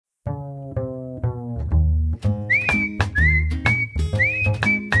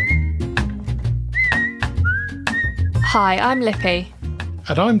Hi, I'm Lippy.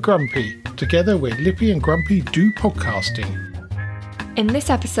 And I'm Grumpy. Together we're Lippy and Grumpy do podcasting. In this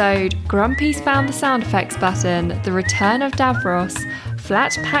episode, Grumpy's found the sound effects button, the return of Davros,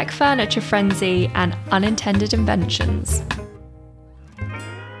 flat pack furniture frenzy, and unintended inventions.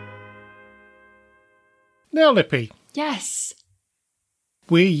 Now, Lippy. Yes.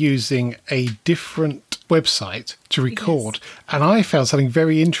 We're using a different website to record, and I found something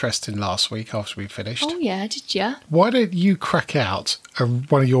very interesting last week after we finished. Oh yeah, did ya? Why don't you crack out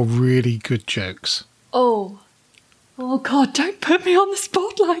one of your really good jokes? Oh God, don't put me on the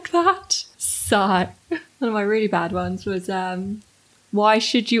spot like that. So, one of my really bad ones was, why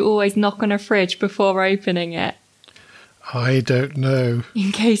should you always knock on a fridge before opening it? I don't know.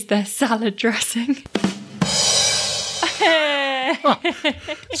 In case there's salad dressing.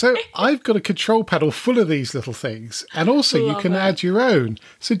 So I've got a control panel full of these little things, and also you can add your own.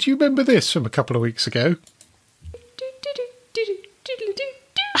 So do you remember this from a couple of weeks ago?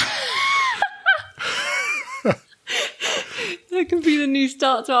 That could be the new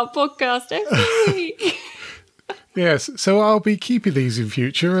start to our podcast every week. Yes, so I'll be keeping these in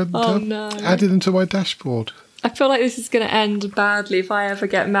future and adding them to my dashboard. I feel like this is going to end badly if I ever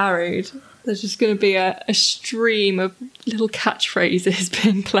get married. There's just going to be a stream of little catchphrases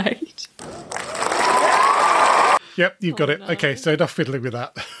being played. Yep, you've got it. No. Okay, so enough fiddling with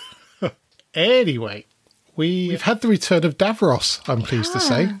that. Anyway, we've had the return of Davros, I'm pleased to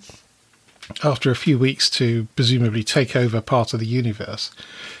say, after a few weeks to presumably take over part of the universe.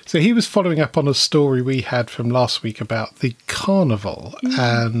 So he was following up on a story we had from last week about the carnival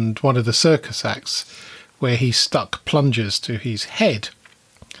and one of the circus acts where he stuck plungers to his head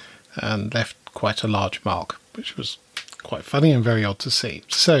and left quite a large mark, which was quite funny and very odd to see.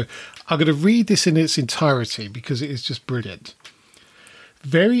 So I'm going to read this in its entirety because it is just brilliant.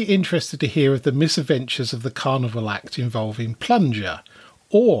 Very interested to hear of the misadventures of the carnival act involving plunger,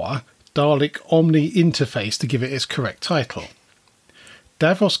 or Dalek Omni Interface to give it its correct title.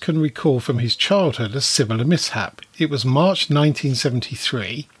 Davros can recall from his childhood a similar mishap. It was March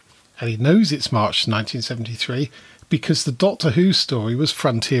 1973, and he knows it's March 1973 because the Doctor Who story was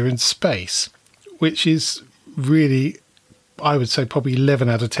Frontier in Space, which is really, I would say, probably 11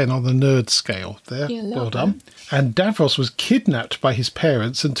 out of 10 on the nerd scale there. Yeah, well done. And Davros was kidnapped by his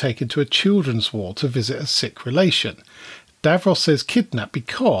parents and taken to a children's ward to visit a sick relation. Davros says kidnapped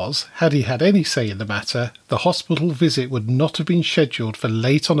because, had he had any say in the matter, the hospital visit would not have been scheduled for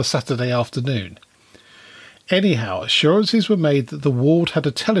late on a Saturday afternoon. Anyhow, assurances were made that the ward had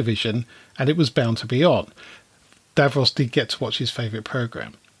a television and it was bound to be on. Davros did get to watch his favourite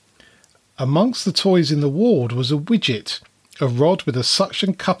programme. Amongst the toys in the ward was a widget, a rod with a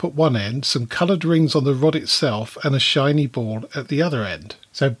suction cup at one end, some coloured rings on the rod itself, and a shiny ball at the other end.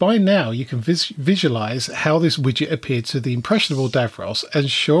 So by now you can visualise how this widget appeared to the impressionable Davros, and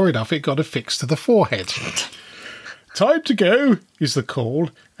sure enough it got affixed to the forehead. Time to go, is the call,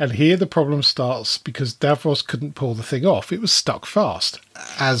 and here the problem starts because Davros couldn't pull the thing off. It was stuck fast,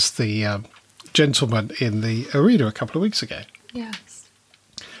 as the gentleman in the arena a couple of weeks ago. Yes.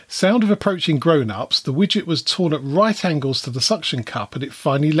 Sound of approaching grown-ups, the widget was torn at right angles to the suction cup and it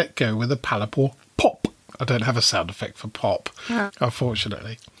finally let go with a palatable pop. I don't have a sound effect for pop,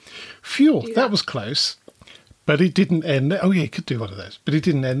 unfortunately. Phew, that was close. But it didn't end there. Oh yeah, it could do one of those. But it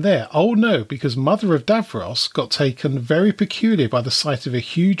didn't end there. Oh no, because Mother of Davros got taken very peculiar by the sight of a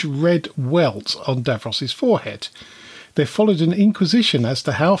huge red welt on Davros's forehead. There followed an inquisition as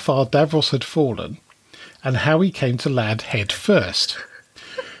to how far Davros had fallen and how he came to land head first.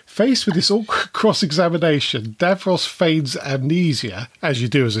 Faced with this awkward cross-examination, Davros feigns amnesia, as you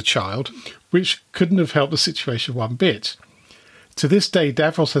do as a child, which couldn't have helped the situation one bit. To this day,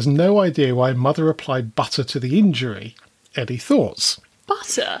 Davros has no idea why Mother applied butter to the injury. Any thoughts?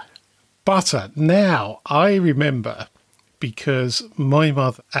 Butter? Butter. Now, I remember, because my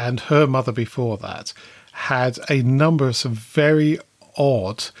mother and her mother before that had a number of some very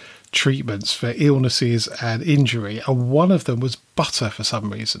odd treatments for illnesses and injury, and one of them was butter for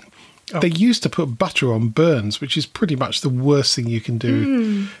some reason. They used to put butter on burns, which is pretty much the worst thing you can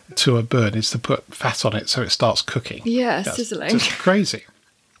do to a burn, is to put fat on it so it starts cooking. Yeah, sizzling. Just crazy.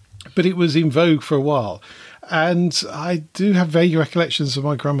 But it was in vogue for a while. And I do have vague recollections of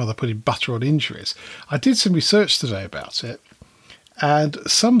my grandmother putting butter on injuries. I did some research today about it, and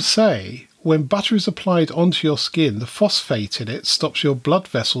some say when butter is applied onto your skin, the phosphate in it stops your blood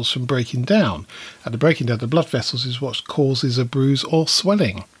vessels from breaking down. And the breaking down of the blood vessels is what causes a bruise or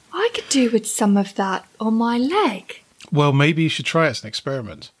swelling. I could do with some of that on my leg. Well, maybe you should try it as an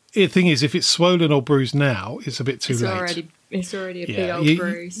experiment. The thing is, if it's swollen or bruised now, it's a bit too late. It's already a big old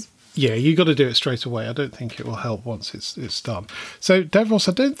bruise. Yeah, you got to do it straight away. I don't think it will help once it's done. So, Davros,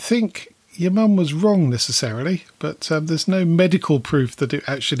 I don't think your mum was wrong necessarily, but there's no medical proof that it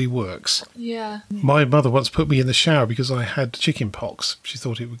actually works. Yeah. My mother once put me in the shower because I had chicken pox. She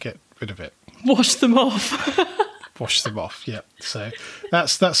thought it would get rid of it. Wash them off. Wash them off, yeah. So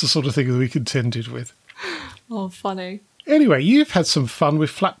that's the sort of thing that we contended with. Oh, funny. Anyway, you've had some fun with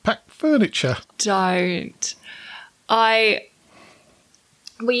flat pack furniture. Don't.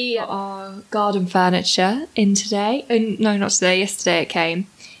 We are garden furniture in today. No, not today. Yesterday it came.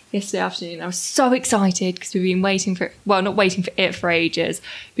 Yesterday afternoon. I was so excited because we've been waiting for it. Well, not waiting for it for ages.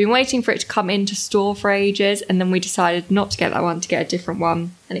 We've been waiting for it to come into store for ages. And then we decided not to get that one, to get a different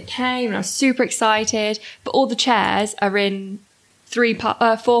one. And it came and I was super excited. But all the chairs are in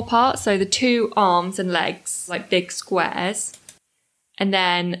 4 parts. So the 2 arms and legs, like big squares. And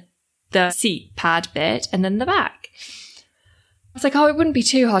then the seat pad bit. And then the back. I was like, oh, it wouldn't be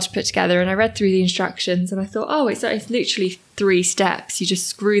too hard to put together. And I read through the instructions and I thought, oh, it's literally 3 steps. You just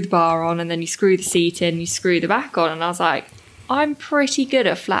screw the bar on and then you screw the seat in, you screw the back on. And I was like, I'm pretty good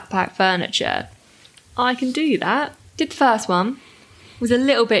at flat pack furniture. I can do that. Did the first one. It was a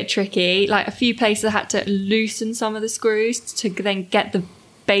little bit tricky. Like a few places I had to loosen some of the screws to then get the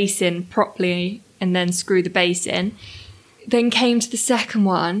base in properly and then screw the base in. Then came to the second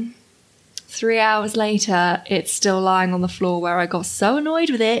one. 3 hours later, it's still lying on the floor where I got so annoyed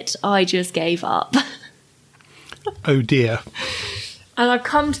with it, I just gave up. Oh dear. And I've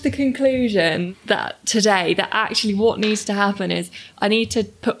come to the conclusion that today, that actually what needs to happen is I need to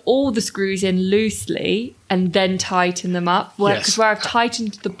put all the screws in loosely and then tighten them up. Because where I've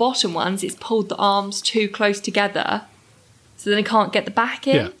tightened the bottom ones, it's pulled the arms too close together. So then I can't get the back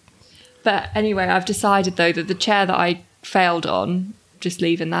in. Yeah. But anyway, I've decided though that the chair that I failed on, just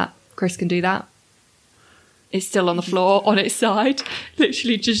leaving that. Chris can do that. It's still on the floor on its side,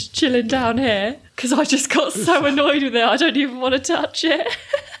 literally just chilling down here because I just got so annoyed with it. I don't even want to touch it.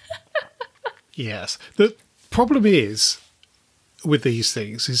 Yes. The problem is with these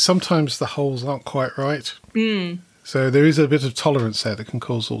things is sometimes the holes aren't quite right. So there is a bit of tolerance there that can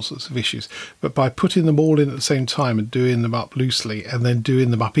cause all sorts of issues. But by putting them all in at the same time and doing them up loosely and then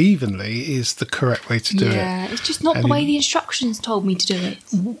doing them up evenly is the correct way to do it. Yeah, it's just not the way the instructions told me to do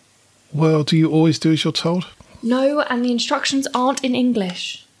it. Well, do you always do as you're told? No, and the instructions aren't in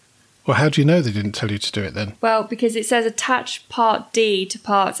English. Well, how do you know they didn't tell you to do it then? Well, because it says attach part D to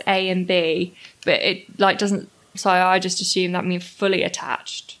parts A and B, but it doesn't. So I just assume that means fully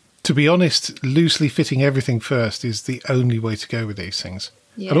attached. To be honest, loosely fitting everything first is the only way to go with these things.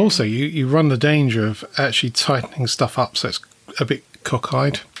 Yeah. And also, you run the danger of actually tightening stuff up so it's a bit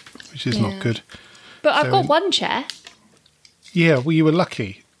cockeyed, which is not good. But I've got one chair. Yeah, well, you were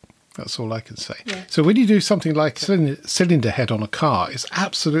lucky. That's all I can say. Yeah. So when you do something like cylinder head on a car, it's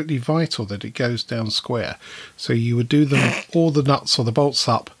absolutely vital that it goes down square. So you would do them all the nuts or the bolts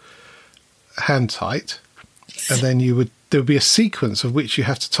up hand tight, and then there would be a sequence of which you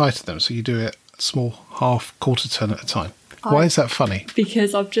have to tighten them. So you do it small quarter turn at a time. Why is that funny?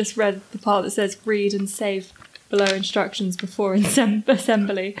 Because I've just read the part that says read and save below instructions before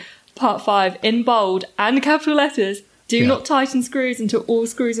assembly. Part 5 in bold and capital letters. Do not tighten screws until all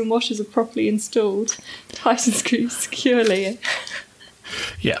screws and washers are properly installed. Tighten screws securely.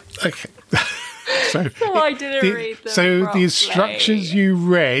 Yeah, okay. So I didn't read them So properly. the instructions you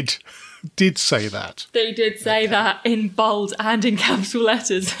read did say that. They did say that in bold and in capital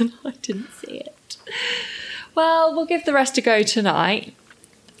letters, and I didn't see it. Well, we'll give the rest a go tonight.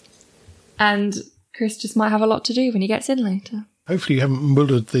 And Chris just might have a lot to do when he gets in later. Hopefully you haven't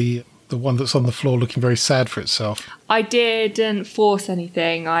mullered the one that's on the floor looking very sad for itself. I didn't force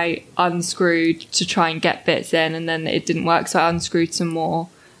anything. I unscrewed to try and get bits in, and then it didn't work, so I unscrewed some more.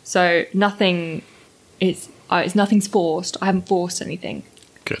 So nothing's forced. I haven't forced anything.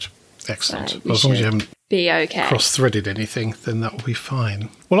 Good. Excellent. So well, as long as you haven't be okay. cross-threaded anything, then that will be fine.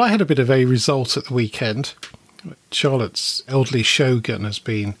 Well, I had a bit of a result at the weekend. Charlotte's elderly Shogun has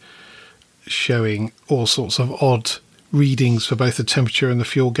been showing all sorts of odd readings for both the temperature and the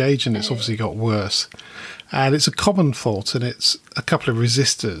fuel gauge, and it's obviously got worse. And it's a common fault, and it's a couple of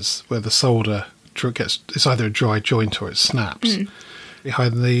resistors where the solder it's either a dry joint or it snaps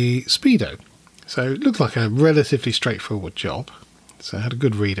behind the speedo. So it looked like a relatively straightforward job. So I had a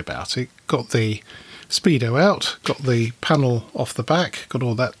good read about it. Got the speedo out, got the panel off the back, got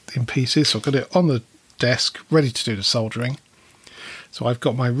all that in pieces. So I got it on the desk, ready to do the soldering. So I've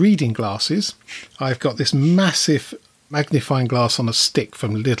got my reading glasses. I've got this massive magnifying glass on a stick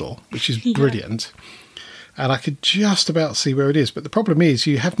from Lidl, which is brilliant. and I could just about see where it is. But the problem is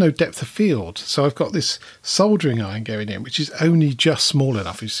you have no depth of field. So I've got this soldering iron going in, which is only just small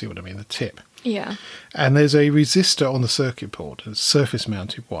enough, if you see what I mean, the tip. Yeah. And there's a resistor on the circuit board, a surface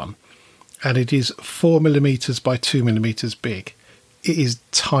mounted one, and it is 4mm by 2mm big. It is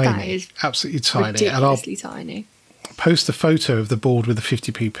tiny. That is absolutely tiny. Ridiculously tiny. Post a photo of the board with a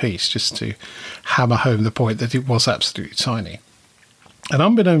 50p piece just to hammer home the point that it was absolutely tiny. And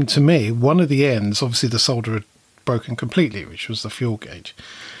unbeknown to me, one of the ends, obviously the solder had broken completely, which was the fuel gauge.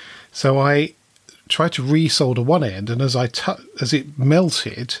 So I tried to resolder one end, and as it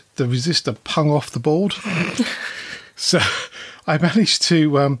melted, the resistor pung off the board. So I managed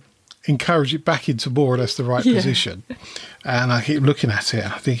to encourage it back into more or less the right position. And I keep looking at it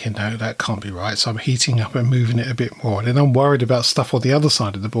and I'm thinking, no, that can't be right. So I'm heating up and moving it a bit more. And then I'm worried about stuff on the other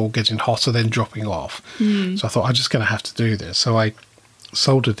side of the board getting hotter, then dropping off. So I thought, I'm just going to have to do this. So I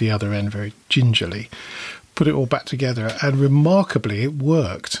soldered the other end very gingerly, put it all back together, and remarkably, it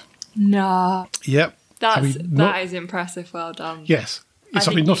worked. No. Yep. That is impressive. Well done. Yes. It's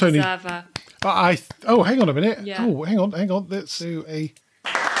I think not only. Oh, hang on a minute. Yeah. Oh, hang on. Let's do a.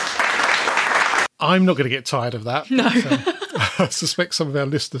 I'm not going to get tired of that. No. I suspect some of our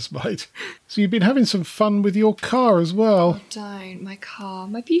listeners might. So you've been having some fun with your car as well. Don't. My car.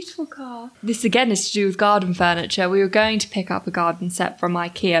 My beautiful car. This again is to do with garden furniture. We were going to pick up a garden set from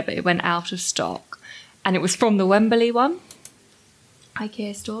IKEA, but it went out of stock. And it was from the Wembley one.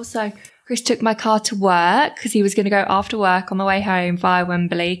 IKEA store. So Chris took my car to work because he was going to go after work on the way home via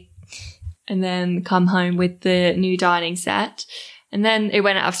Wembley and then come home with the new dining set. And then it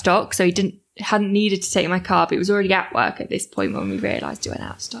went out of stock, so he hadn't needed to take my car, but it was already at work at this point when we realised it went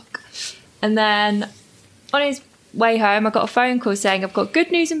out of stock. And then on his way home, I got a phone call saying, I've got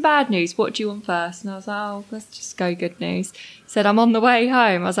good news and bad news. What do you want first? And I was like, oh, let's just go good news. He said, I'm on the way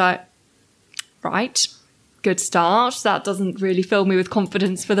home. I was like, right, good start. That doesn't really fill me with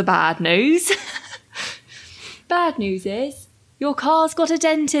confidence for the bad news. Bad news is your car's got a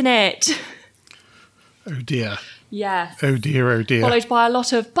dent in it. Oh dear. Yes. Oh dear, oh dear. Followed by a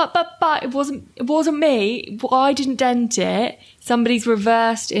lot of, but it wasn't me. I didn't dent it. Somebody's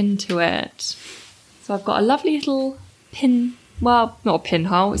reversed into it. So I've got a lovely little not a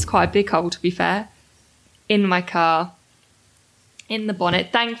pinhole, it's quite a big hole to be fair, in my car, in the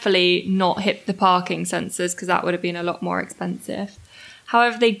bonnet. Thankfully not hit the parking sensors because that would have been a lot more expensive.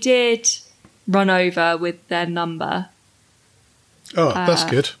 However, they did run over with their number. Oh, that's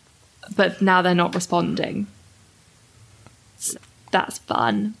good. But now they're not responding. So that's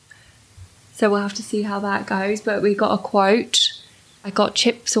fun. So we'll have to see how that goes. But we got a quote. I got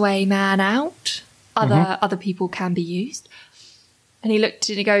chips away man out. Other people can be used. And he looked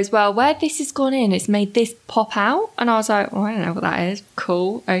and he goes, well, where this has gone in, it's made this pop out. And I was like, well, I don't know what that is.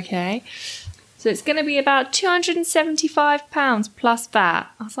 Cool. Okay. So it's going to be about £275 plus VAT.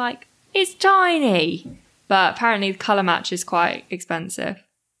 I was like, it's tiny. But apparently the colour match is quite expensive.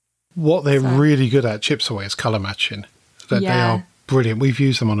 What they're really good at, chips away, is colour matching. They are brilliant. We've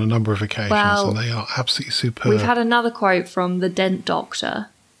used them on a number of occasions and they are absolutely superb. We've had another quote from the Dent Doctor,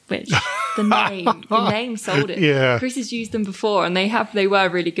 which the name sold it. Yeah. Chris has used them before and they were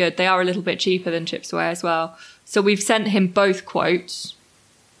really good. They are a little bit cheaper than chips away as well. So we've sent him both quotes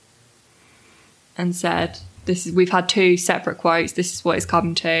and said, we've had two separate quotes. This is what it's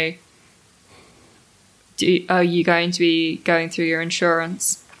come to. Are you going to be going through your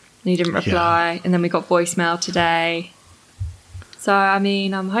insurance? And he didn't reply. And then we got voicemail today. So, I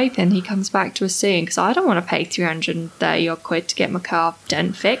mean, I'm hoping he comes back to us soon because I don't want to pay 330 odd quid to get my car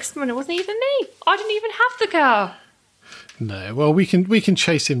dent fixed when it wasn't even me. I didn't even have the car. No, well, we can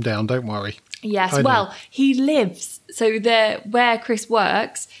chase him down, don't worry. Yes, well, he lives. So where Chris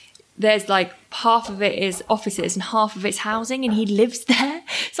works, there's like half of it is offices and half of it's housing and he lives there.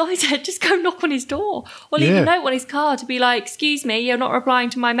 So I said, just go knock on his door or leave a note on his car to be like, excuse me, you're not replying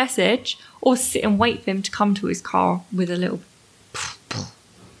to my message, or sit and wait for him to come to his car with a little...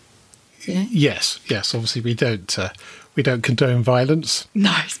 Yeah. Yes, obviously we don't condone violence.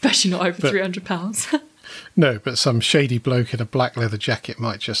 No, especially not over £300. No, but some shady bloke in a black leather jacket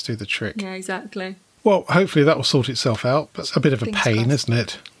might just do the trick. Yeah, exactly. Well, hopefully that will sort itself out, but it's a bit of a pain, isn't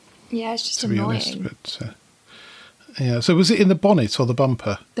it? Yeah, it's just to annoying. be honest, but yeah. So was it in the bonnet or the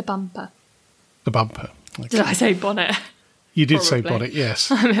bumper? The bumper. The bumper. Okay. Did I say bonnet? You did Probably. say bonnet,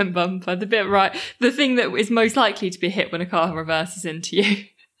 yes. I meant bumper. The bit right. The thing that is most likely to be hit when a car reverses into you.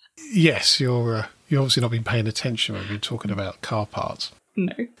 Yes, you're obviously not been paying attention when we've been talking about car parts.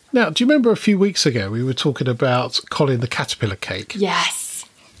 No. Now, do you remember a few weeks ago we were talking about Colin the Caterpillar cake? Yes.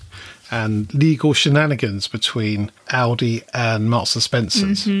 and legal shenanigans between Aldi and Marks and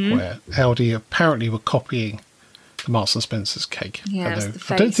Spencer's, where Aldi apparently were copying the Marks and Spencer's cake. Yeah,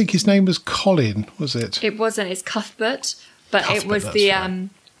 I don't think his name was Colin, was it? It wasn't. It's Cuthbert, but it was right.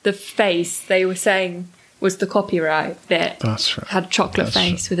 The face they were saying was the copyright bit. That's right. Had a chocolate That's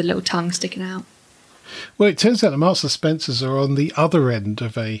face right. with a little tongue sticking out. Well, it turns out the Marks and Spencer's are on the other end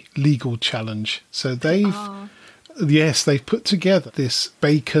of a legal challenge. So they've put together this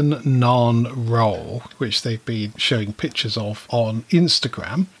bacon naan roll, which they've been showing pictures of on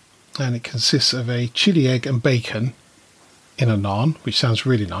Instagram. And it consists of a chili egg and bacon in a naan, which sounds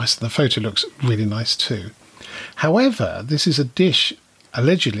really nice. And the photo looks really nice too. However, this is a dish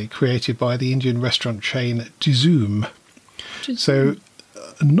allegedly created by the Indian restaurant chain Dizoom. So,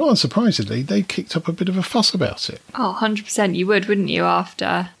 not unsurprisingly, they kicked up a bit of a fuss about it. Oh, 100% you would, wouldn't you,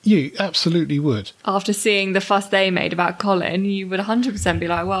 after... You absolutely would. After seeing the fuss they made about Colin, you would 100% be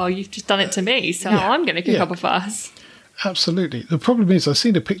like, well, you've just done it to me, so now I'm going to kick up a fuss. Absolutely. The problem is I've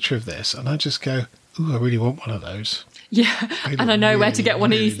seen a picture of this and I just go, ooh, I really want one of those. Yeah, and I know where to get one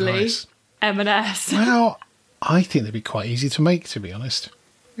really easily. Nice. M&S. Well, I think they'd be quite easy to make, to be honest.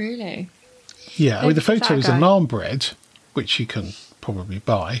 Really? Yeah, I mean, the photo is a guy. naan bread, which you can probably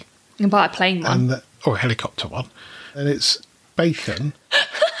buy. You can buy a plain one. Or a helicopter one. And it's bacon.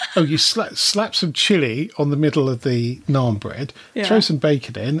 You slap some chili on the middle of the naan bread, throw some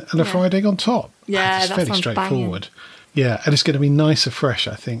bacon in, and a fried egg on top. Yeah, it's that fairly sounds straightforward. Yeah, and it's going to be nicer fresh,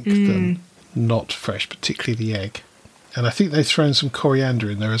 I think, than not fresh, particularly the egg. And I think they've thrown some coriander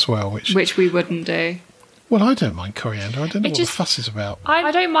in there as well, which we wouldn't do. Well, I don't mind coriander. I don't know what the fuss is about.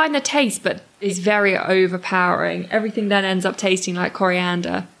 I don't mind the taste, but it's very overpowering. Everything then ends up tasting like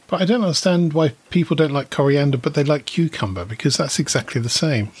coriander. But I don't understand why people don't like coriander, but they like cucumber, because that's exactly the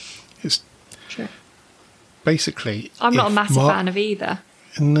same. It's True. Basically... I'm not a massive fan of either.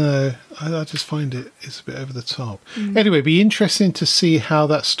 No, I just find it's a bit over the top. Anyway, it'd be interesting to see how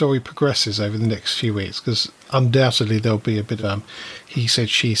that story progresses over the next few weeks, because undoubtedly there'll be a bit of he said,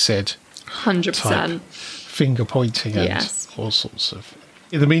 she said 100%. Finger pointing and all sorts of...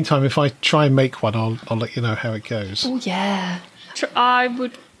 In the meantime, if I try and make one, I'll let you know how it goes. Oh, yeah. I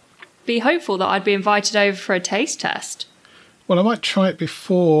would be hopeful that I'd be invited over for a taste test. Well, I might try it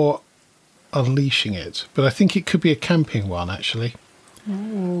before unleashing it, but I think it could be a camping one, actually.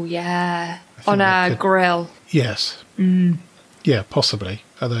 Oh, yeah. On a grill. Yes. Yeah, possibly.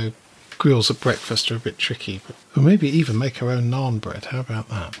 Although grills at breakfast are a bit tricky. Or maybe even make our own naan bread. How about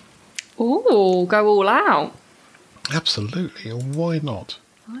that? Oh, go all out. Absolutely. Why not?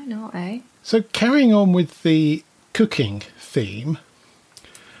 Why not, eh? So carrying on with the cooking theme,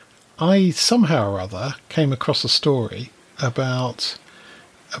 I somehow or other came across a story about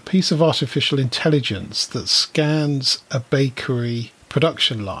a piece of artificial intelligence that scans a bakery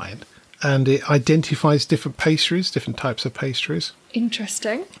production line and it identifies different pastries, different types of pastries.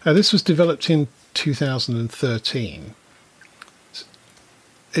 Interesting. This was developed in 2013.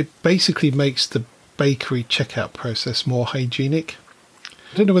 It basically makes the bakery checkout process more hygienic.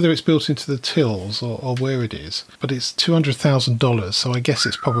 I don't know whether it's built into the tills or where it is, but it's $200,000, so I guess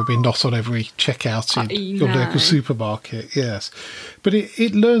it's probably not on every checkout in your local supermarket, yes. But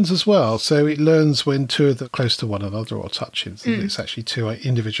it learns as well, so it learns when two of them are close to one another or touching, so it's actually two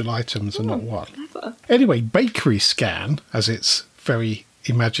individual items and not one. Clever. Anyway, Bakery Scan, as it's very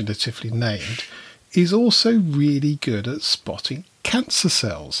imaginatively named, is also really good at spotting cancer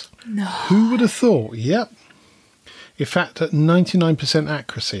cells. No. Who would have thought? Yep. In fact, at 99%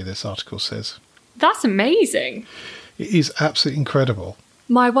 accuracy, this article says. That's amazing. It is absolutely incredible.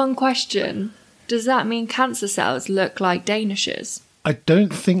 My one question, does that mean cancer cells look like danishes? I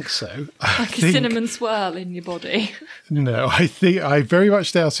don't think so. Like a cinnamon swirl in your body? No, I very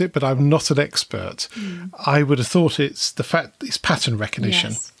much doubt it, but I'm not an expert. I would have thought it's the fact it's pattern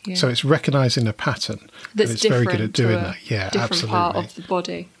recognition. Yes, yeah. So it's recognising a pattern. That's and it's very good at doing to a that. Yeah, different absolutely. part of the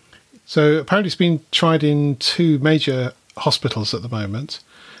body. So apparently it's been tried in 2 major hospitals at the moment.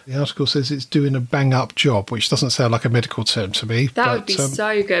 The article says it's doing a bang-up job, which doesn't sound like a medical term to me. That would be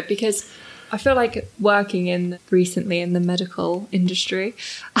so good, because I feel like working recently in the medical industry,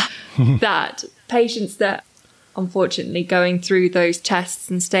 that patients that unfortunately going through those tests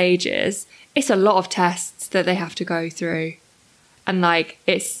and stages, it's a lot of tests that they have to go through. And like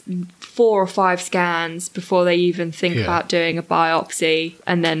it's 4 or 5 scans before they even think about doing a biopsy.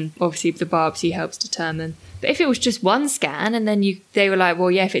 And then obviously the biopsy helps determine. But if it was just 1 scan and then they were like,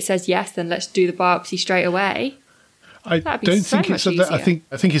 well, yeah, if it says yes, then let's do the biopsy straight away. I don't think it's at that. I think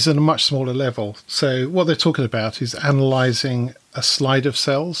it's at a much smaller level. So what they're talking about is analysing a slide of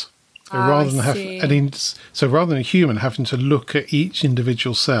cells. So rather than rather than a human having to look at each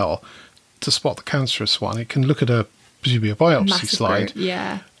individual cell to spot the cancerous one, it can look at presumably a biopsy slide,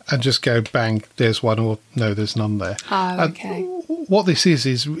 and just go bang, there's one, or no, there's none there. Oh, okay. What this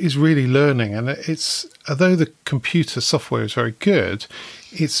is really learning, and it's, although the computer software is very good,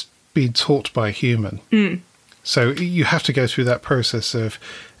 it's being taught by a human. So you have to go through that process of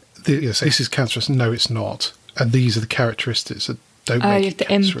this is cancerous, no, it's not, and these are the characteristics that don't make it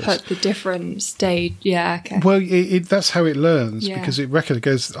cancerous. You have to input the different stage. Yeah, okay. Well, that's how it learns, because it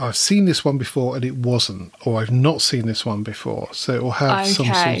goes, I've seen this one before and it wasn't, or I've not seen this one before. So it will have some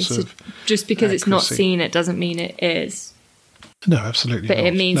sort of just because accuracy. It's not seen it doesn't mean it is. No, absolutely but not.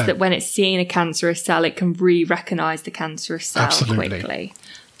 It means that when it's seeing a cancerous cell, it can recognise the cancerous cell quickly.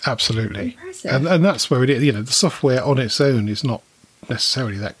 Absolutely. Impressive. And that's where it is. The software on its own is not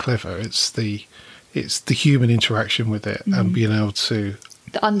necessarily that clever. It's the human interaction with it and being able to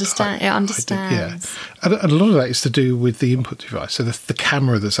understands. And a lot of that is to do with the input device. So the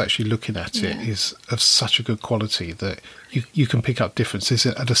camera that's actually looking at it is of such a good quality that you can pick up differences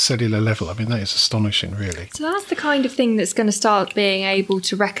at a cellular level. I mean, that is astonishing, really. So that's the kind of thing that's going to start being able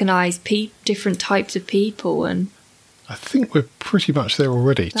to recognise different types of people. And I think we're pretty much there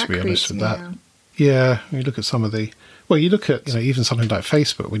already, to be honest with that. Yeah, you look at some of the... Well, you look at, even something like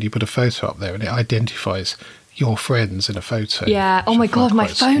Facebook, when you put a photo up there and it identifies your friends in a photo. Yeah. Oh my God, my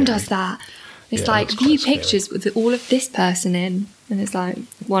phone does that. It's like view pictures with all of this person in, and it's like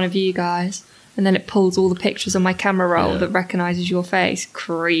one of you guys, and then it pulls all the pictures on my camera roll that recognises your face.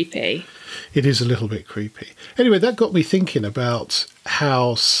 Creepy. It is a little bit creepy. Anyway, that got me thinking about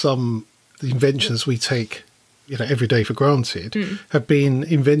how some the inventions we take, every day for granted, have been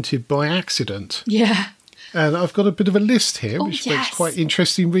invented by accident. Yeah. And I've got a bit of a list here, which makes quite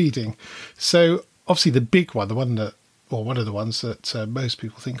interesting reading. So, obviously, the big one, one of the ones that most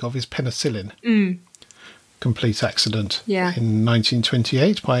people think of, is penicillin. Complete accident in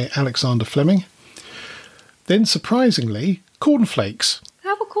 1928 by Alexander Fleming. Then, surprisingly, cornflakes.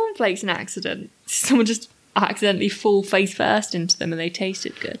 How were cornflakes an accident? Someone just accidentally fall face first into them and they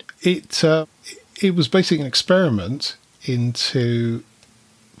tasted good? It was basically an experiment into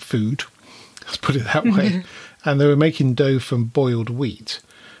food. Let's put it that way. And they were making dough from boiled wheat.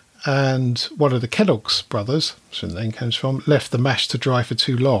 And one of the Kellogg's brothers, that's where the name comes from, left the mash to dry for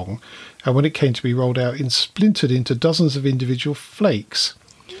too long. And when it came to be rolled out, it splintered into dozens of individual flakes.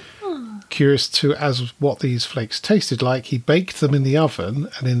 Curious as what these flakes tasted like, he baked them in the oven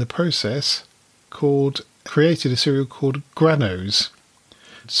and in the process created a cereal called Granos.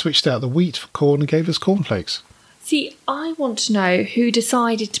 Switched out the wheat for corn and gave us cornflakes. See, I want to know who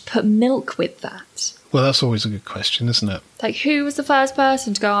decided to put milk with that. Well, that's always a good question, isn't it? Like, who was the first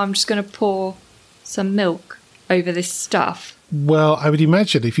person to go, I'm just going to pour some milk over this stuff? Well, I would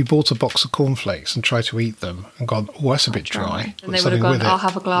imagine if you bought a box of cornflakes and tried to eat them and gone, oh, that's a bit dry. And they would have gone, I'll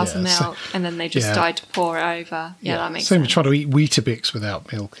have a glass of milk. And then they just started to pour it over. Yeah, that makes sense. Same with trying to eat Weetabix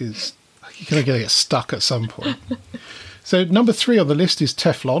without milk. You're going to get stuck at some point. So number 3 on the list is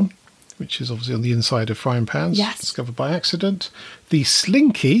Teflon, which is obviously on the inside of frying pans, discovered by accident. The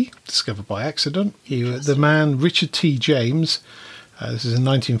Slinky, discovered by accident. The man, Richard T. James, this is in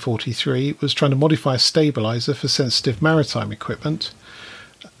 1943, was trying to modify a stabiliser for sensitive maritime equipment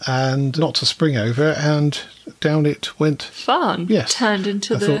and not to spring over, and down it went. Fun. Yes. Turned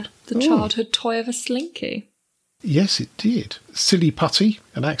into the childhood toy of a Slinky. Yes, it did. Silly Putty,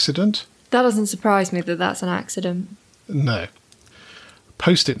 an accident. That doesn't surprise me that that's an accident. No.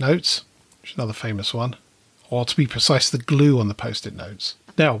 Post-it notes, which is another famous one. Or to be precise, the glue on the post-it notes.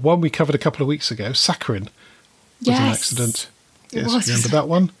 Now, one we covered a couple of weeks ago, saccharin, was an accident. Yes, remember that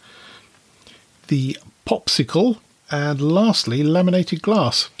one? The popsicle, and lastly, laminated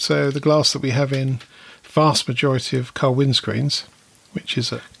glass. So the glass that we have in vast majority of car windscreens, which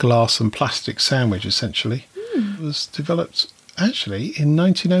is a glass and plastic sandwich, essentially, was developed actually in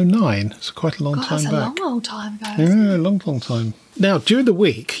 1909. It's quite a long time back. That's a long time ago. Yeah, a long time. Now, during the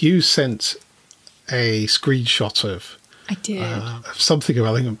week, you sent a screenshot of something,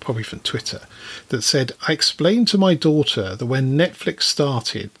 I think probably from Twitter, that said, I explained to my daughter that when Netflix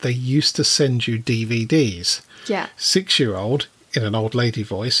started, they used to send you DVDs. Yeah. 6-year-old, in an old lady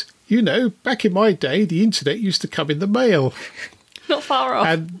voice, back in my day, the internet used to come in the mail. Not far off.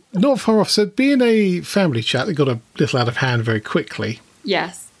 And not far off. So being a family chat, it got a little out of hand very quickly.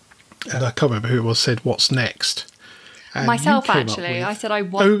 Yes. And I can't remember who it was said, what's next? And myself, actually. I said, I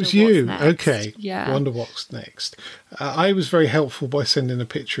wonder it was you. What's next. Okay. Yeah. Wonder what's next. I was very helpful by sending a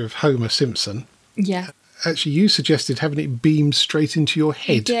picture of Homer Simpson. Yeah. Actually, you suggested having it beamed straight into your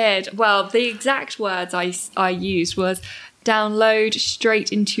head. I did. Well, the exact words I used was, download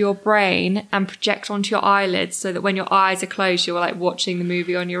straight into your brain and project onto your eyelids so that when your eyes are closed, you're like watching the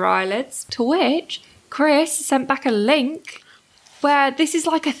movie on your eyelids. To which Chris sent back a link where this is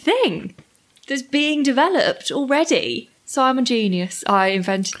like a thing that's being developed already. So I'm a genius. I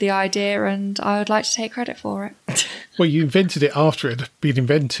invented the idea and I would like to take credit for it. Well, you invented it after it had been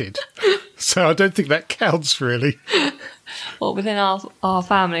invented. So I don't think that counts, really. Well, within our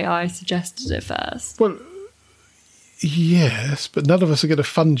family, I suggested it first. Well, yes, but none of us are going to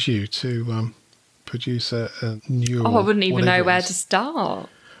fund you to produce a new... Oh, I wouldn't even know where to start.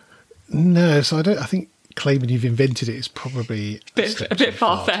 No, so I think claiming you've invented it is probably a bit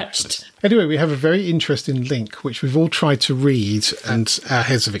far-fetched. Anyway, we have a very interesting link, which we've all tried to read, and our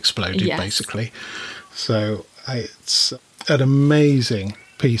heads have exploded, basically. So it's an amazing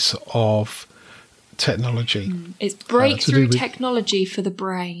piece of technology. It's breakthrough technology for the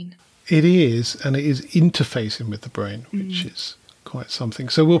brain. It is, and it is interfacing with the brain, which is quite something.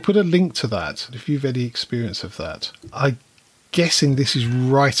 So we'll put a link to that, if you've any experience of that. I'm guessing this is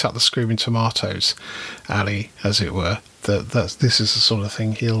right up the Screaming Tomatoes alley, as it were. This is the sort of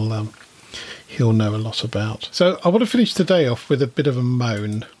thing he'll know a lot about. So I want to finish today off with a bit of a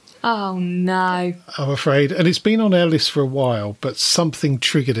moan. Oh, no. I'm afraid. And it's been on our list for a while, but something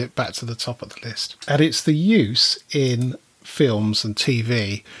triggered it back to the top of the list. And it's the use in films and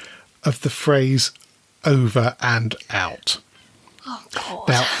TV of the phrase over and out. Oh, God.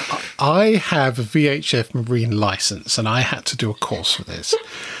 Now, I have a VHF marine license and I had to do a course for this.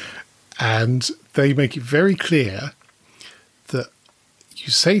 And they make it very clear that you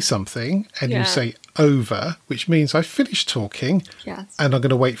say something and you say over, which means I've finished talking and I'm going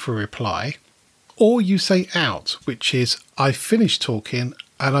to wait for a reply. Or you say out, which is I've finished talking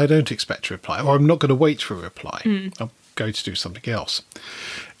and I don't expect a reply, or I'm not going to wait for a reply. I'm going to do something else.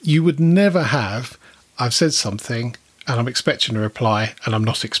 You would never have I've said something and I'm expecting a reply and I'm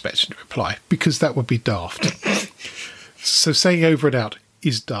not expecting a reply, because that would be daft. So saying over and out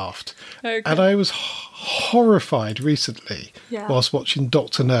is daft. Okay. And I was horrified recently whilst watching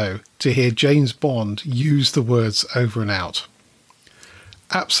Dr. No to hear James Bond use the words over and out.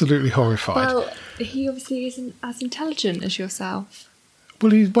 Absolutely horrified. Well, he obviously isn't as intelligent as yourself.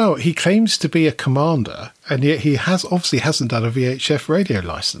 Well, he claims to be a commander, and yet he obviously hasn't done a VHF radio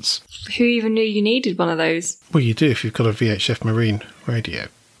license. Who even knew you needed one of those? Well, you do if you've got a VHF marine radio.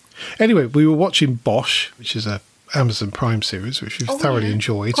 Anyway, we were watching Bosch, which is a Amazon Prime series, which we've thoroughly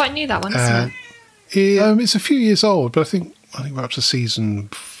enjoyed. Quite new, that one, isn't it? It's a few years old, but I think we're up to season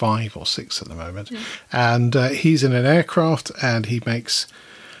 5 or 6 at the moment. Yeah. And he's in an aircraft and he makes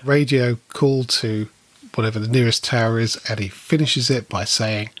radio call to whatever the nearest tower is, and he finishes it by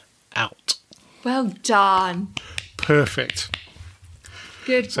saying out. Well done. Perfect.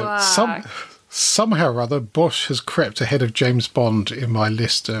 Good work. Somehow or other, Bosch has crept ahead of James Bond in my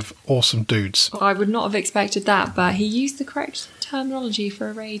list of awesome dudes. Well, I would not have expected that, but he used the correct terminology for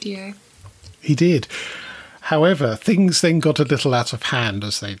a radio. He did. However, things then got a little out of hand,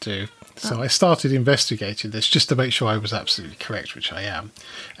 as they do. So I started investigating this just to make sure I was absolutely correct, which I am.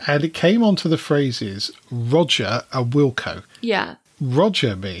 And it came onto the phrases Roger and Wilco. Yeah.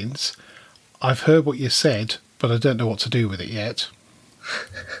 Roger means, I've heard what you said, but I don't know what to do with it yet.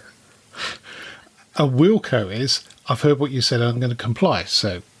 A Wilco is, I've heard what you said and I'm going to comply.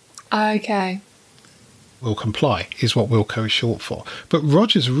 So, okay. Will comply is what Wilco is short for. But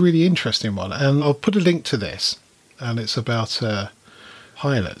Roger's a really interesting one, and I'll put a link to this, and it's about a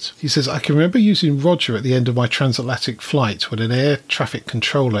pilot. He says, I can remember using Roger at the end of my transatlantic flight when an air traffic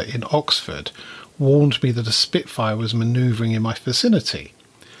controller in Oxford warned me that a Spitfire was manoeuvring in my vicinity.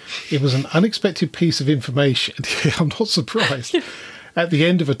 It was an unexpected piece of information. I'm not surprised. At the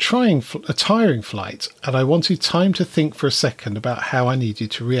end of a tiring flight, and I wanted time to think for a second about how I needed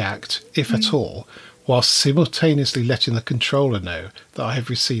to react, if at all, whilst simultaneously letting the controller know that I have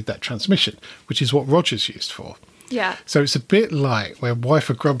received that transmission, which is what Roger's used for. Yeah. So it's a bit like when Wife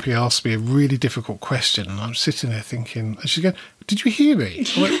of Grumpy asked me a really difficult question, and I'm sitting there thinking, and she's going, did you hear me?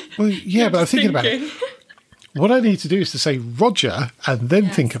 I went, well, yeah, but I'm thinking about it. What I need to do is to say Roger and then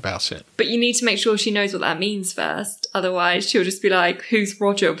think about it. But you need to make sure she knows what that means first. Otherwise, she'll just be like, who's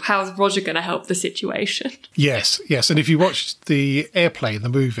Roger? How's Roger going to help the situation? Yes. And if you watch the Airplane, the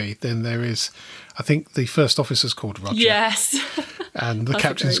movie, then there is, I think the first officer's called Roger. Yes. And the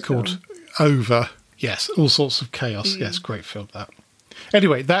captain's called Over. Yes, all sorts of chaos. Yes, great film, that.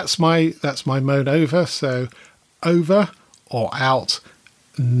 Anyway, that's my moan over. So over or out,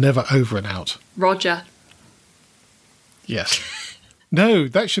 never over and out. Roger. Yes. No,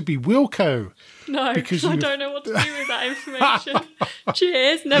 that should be Wilco. No, because I don't know what to do with that information.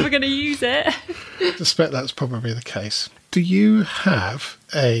 Cheers, never going to use it. I suspect that's probably the case. do you have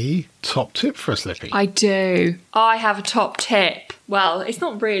a top tip for us, Lippy? I do. I have a top tip. Well, it's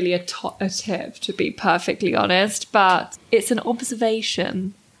not really a tip, to be perfectly honest, but it's an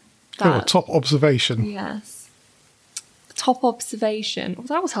observation. A top observation. Yes. Top observation. Well,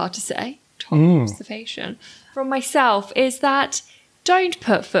 that was hard to say. Top observation. From myself is that don't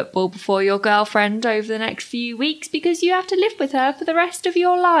put football before your girlfriend over the next few weeks because you have to live with her for the rest of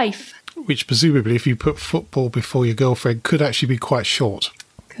your life. Which presumably, if you put football before your girlfriend, could actually be quite short.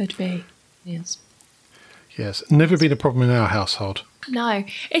 Could be, yes. Yes, never been a problem in our household. No,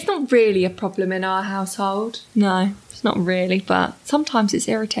 it's not really a problem in our household. No, it's not really, but sometimes it's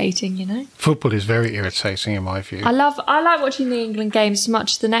irritating, you know. Football is very irritating in my view. I like watching the England games as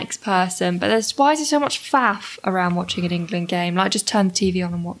much as the next person, but why is there so much faff around watching an England game? Like, just turn the TV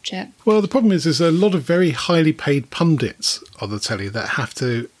on and watch it. Well, the problem is there's a lot of very highly paid pundits on the telly that have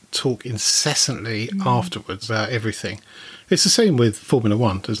to talk incessantly afterwards about everything. It's the same with Formula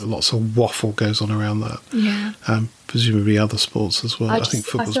One. There's lots of waffle goes on around that. Yeah. Presumably other sports as well. I think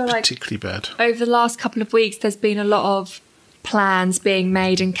I football's feel like particularly bad. over the last couple of weeks, there's been a lot of plans being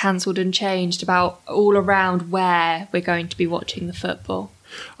made and cancelled and changed about all around where we're going to be watching the football.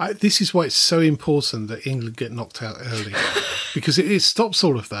 This is why it's so important that England get knocked out early, because it stops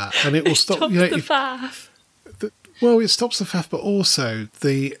all of that, and it will stop. Stop the faff. Well, it stops the faff, but also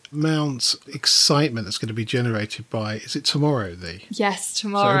the amount of excitement that's going to be generated by, is it tomorrow? Yes, So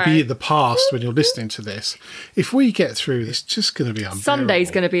tomorrow. it'll be in the past when you're listening to this. If we get through, it's just going to be unbearable.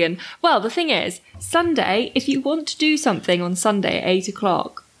 Sunday's going to be in. Well, the thing is, Sunday, if you want to do something on Sunday at 8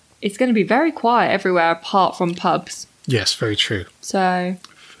 o'clock, it's going to be very quiet everywhere apart from pubs. Yes, very true. So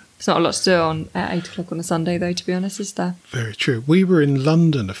there's not a lot to do at 8 o'clock on a Sunday, though, to be honest, is there? Very true. We were in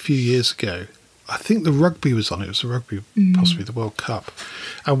London a few years ago. I think the rugby was on. It was the rugby, possibly the World Cup.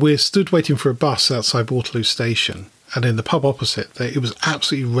 And we stood waiting for a bus outside Waterloo Station. And in the pub opposite, it was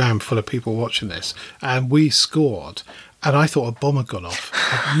absolutely rammed full of people watching this. And we scored. And I thought a bomb had gone off.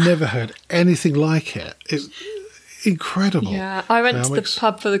 I've never heard anything like it. It's incredible. Yeah, I went to the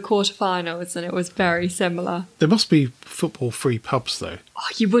pub for the quarterfinals and it was very similar. There must be football-free pubs, though. Oh,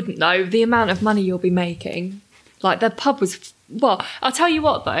 you wouldn't know the amount of money you'll be making. Like, the pub was... Well, I'll tell you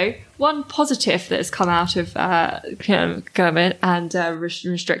what, though. One positive that's come out of government and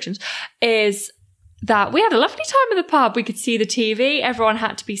restrictions is that we had a lovely time in the pub. We could see the TV. Everyone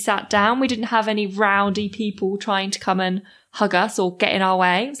had to be sat down. We didn't have any rowdy people trying to come and hug us or get in our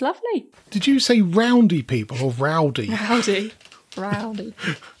way. It was lovely. Did you say roundy people or rowdy? Rowdy.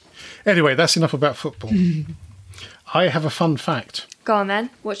 Anyway, that's enough about football. I have a fun fact. Go on, then.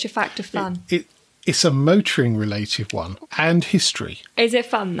 What's your fact of fun? It's a motoring related one and history. Is it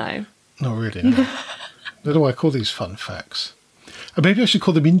fun, though? Not really, no. What do I call these fun facts? Maybe I should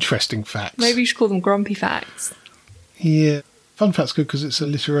call them interesting facts. Maybe you should call them grumpy facts. Yeah. Fun fact's good because it's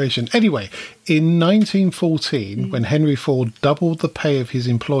alliteration. Anyway, in 1914, when Henry Ford doubled the pay of his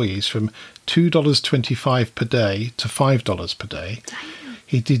employees from $2.25 per day to $5 per day,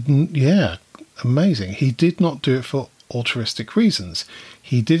 he didn't, amazing. He did not do it for altruistic reasons.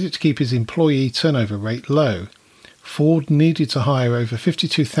 He did it to keep his employee turnover rate low. Ford needed to hire over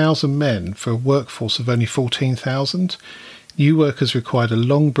 52,000 men for a workforce of only 14,000. New workers required a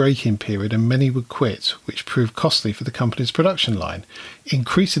long break-in period and many would quit, which proved costly for the company's production line.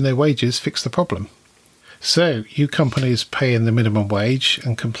 Increasing their wages fixed the problem. So, you companies paying the minimum wage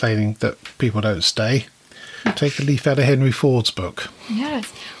and complaining that people don't stay, take a leaf out of Henry Ford's book.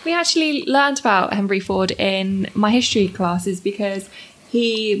 Yes. We actually learned about Henry Ford in my history classes because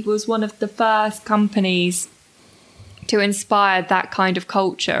he was one of the first companies to inspire that kind of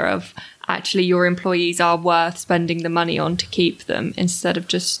culture of actually your employees are worth spending the money on to keep them instead of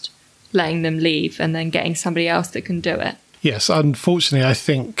just letting them leave and then getting somebody else that can do it. Yes, unfortunately, I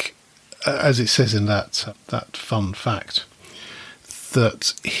think, as it says in that fun fact,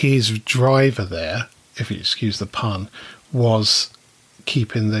 that his driver there, if you excuse the pun, was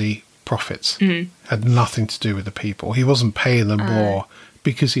keeping the profits. Had nothing to do with the people. He wasn't paying them more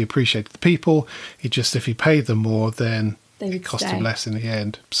because he appreciated the people. If he paid them more, then it cost him less in the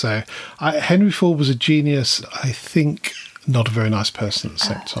end. So Henry Ford was a genius. I think not a very nice person at the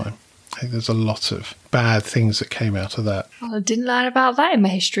same time. I think there's a lot of bad things that came out of that. Well, I didn't learn about that in my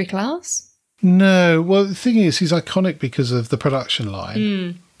history class. No. Well, the thing is, he's iconic because of the production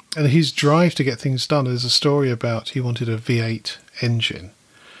line. And his drive to get things done. There's a story about he wanted a V8 engine.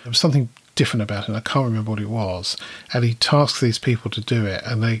 There was something different about it. I can't remember what it was. And he tasked these people to do it.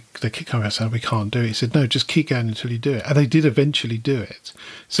 And they kept coming out saying, we can't do it. He said, no, just keep going until you do it. And they did eventually do it.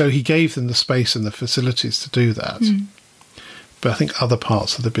 So he gave them the space and the facilities to do that. But I think other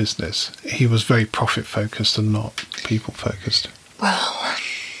parts of the business, he was very profit-focused and not people-focused. Well,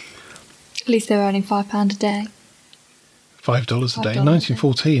 at least they were earning £5 a day. $5 a day.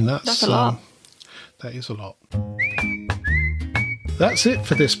 1914, that's a lot. That is a lot. That's it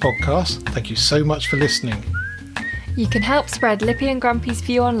for this podcast. Thank you so much for listening. You can help spread Lippy and Grumpy's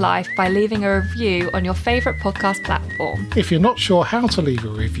view on life by leaving a review on your favourite podcast platform. If you're not sure how to leave a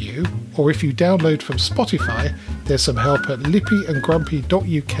review, or if you download from Spotify, there's some help at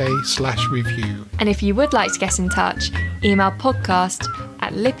lippyandgrumpy.uk/review. And if you would like to get in touch, email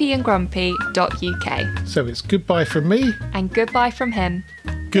podcast@lippyandgrumpy.uk. So it's goodbye from me. And goodbye from him.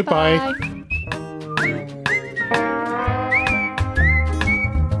 Goodbye. Bye.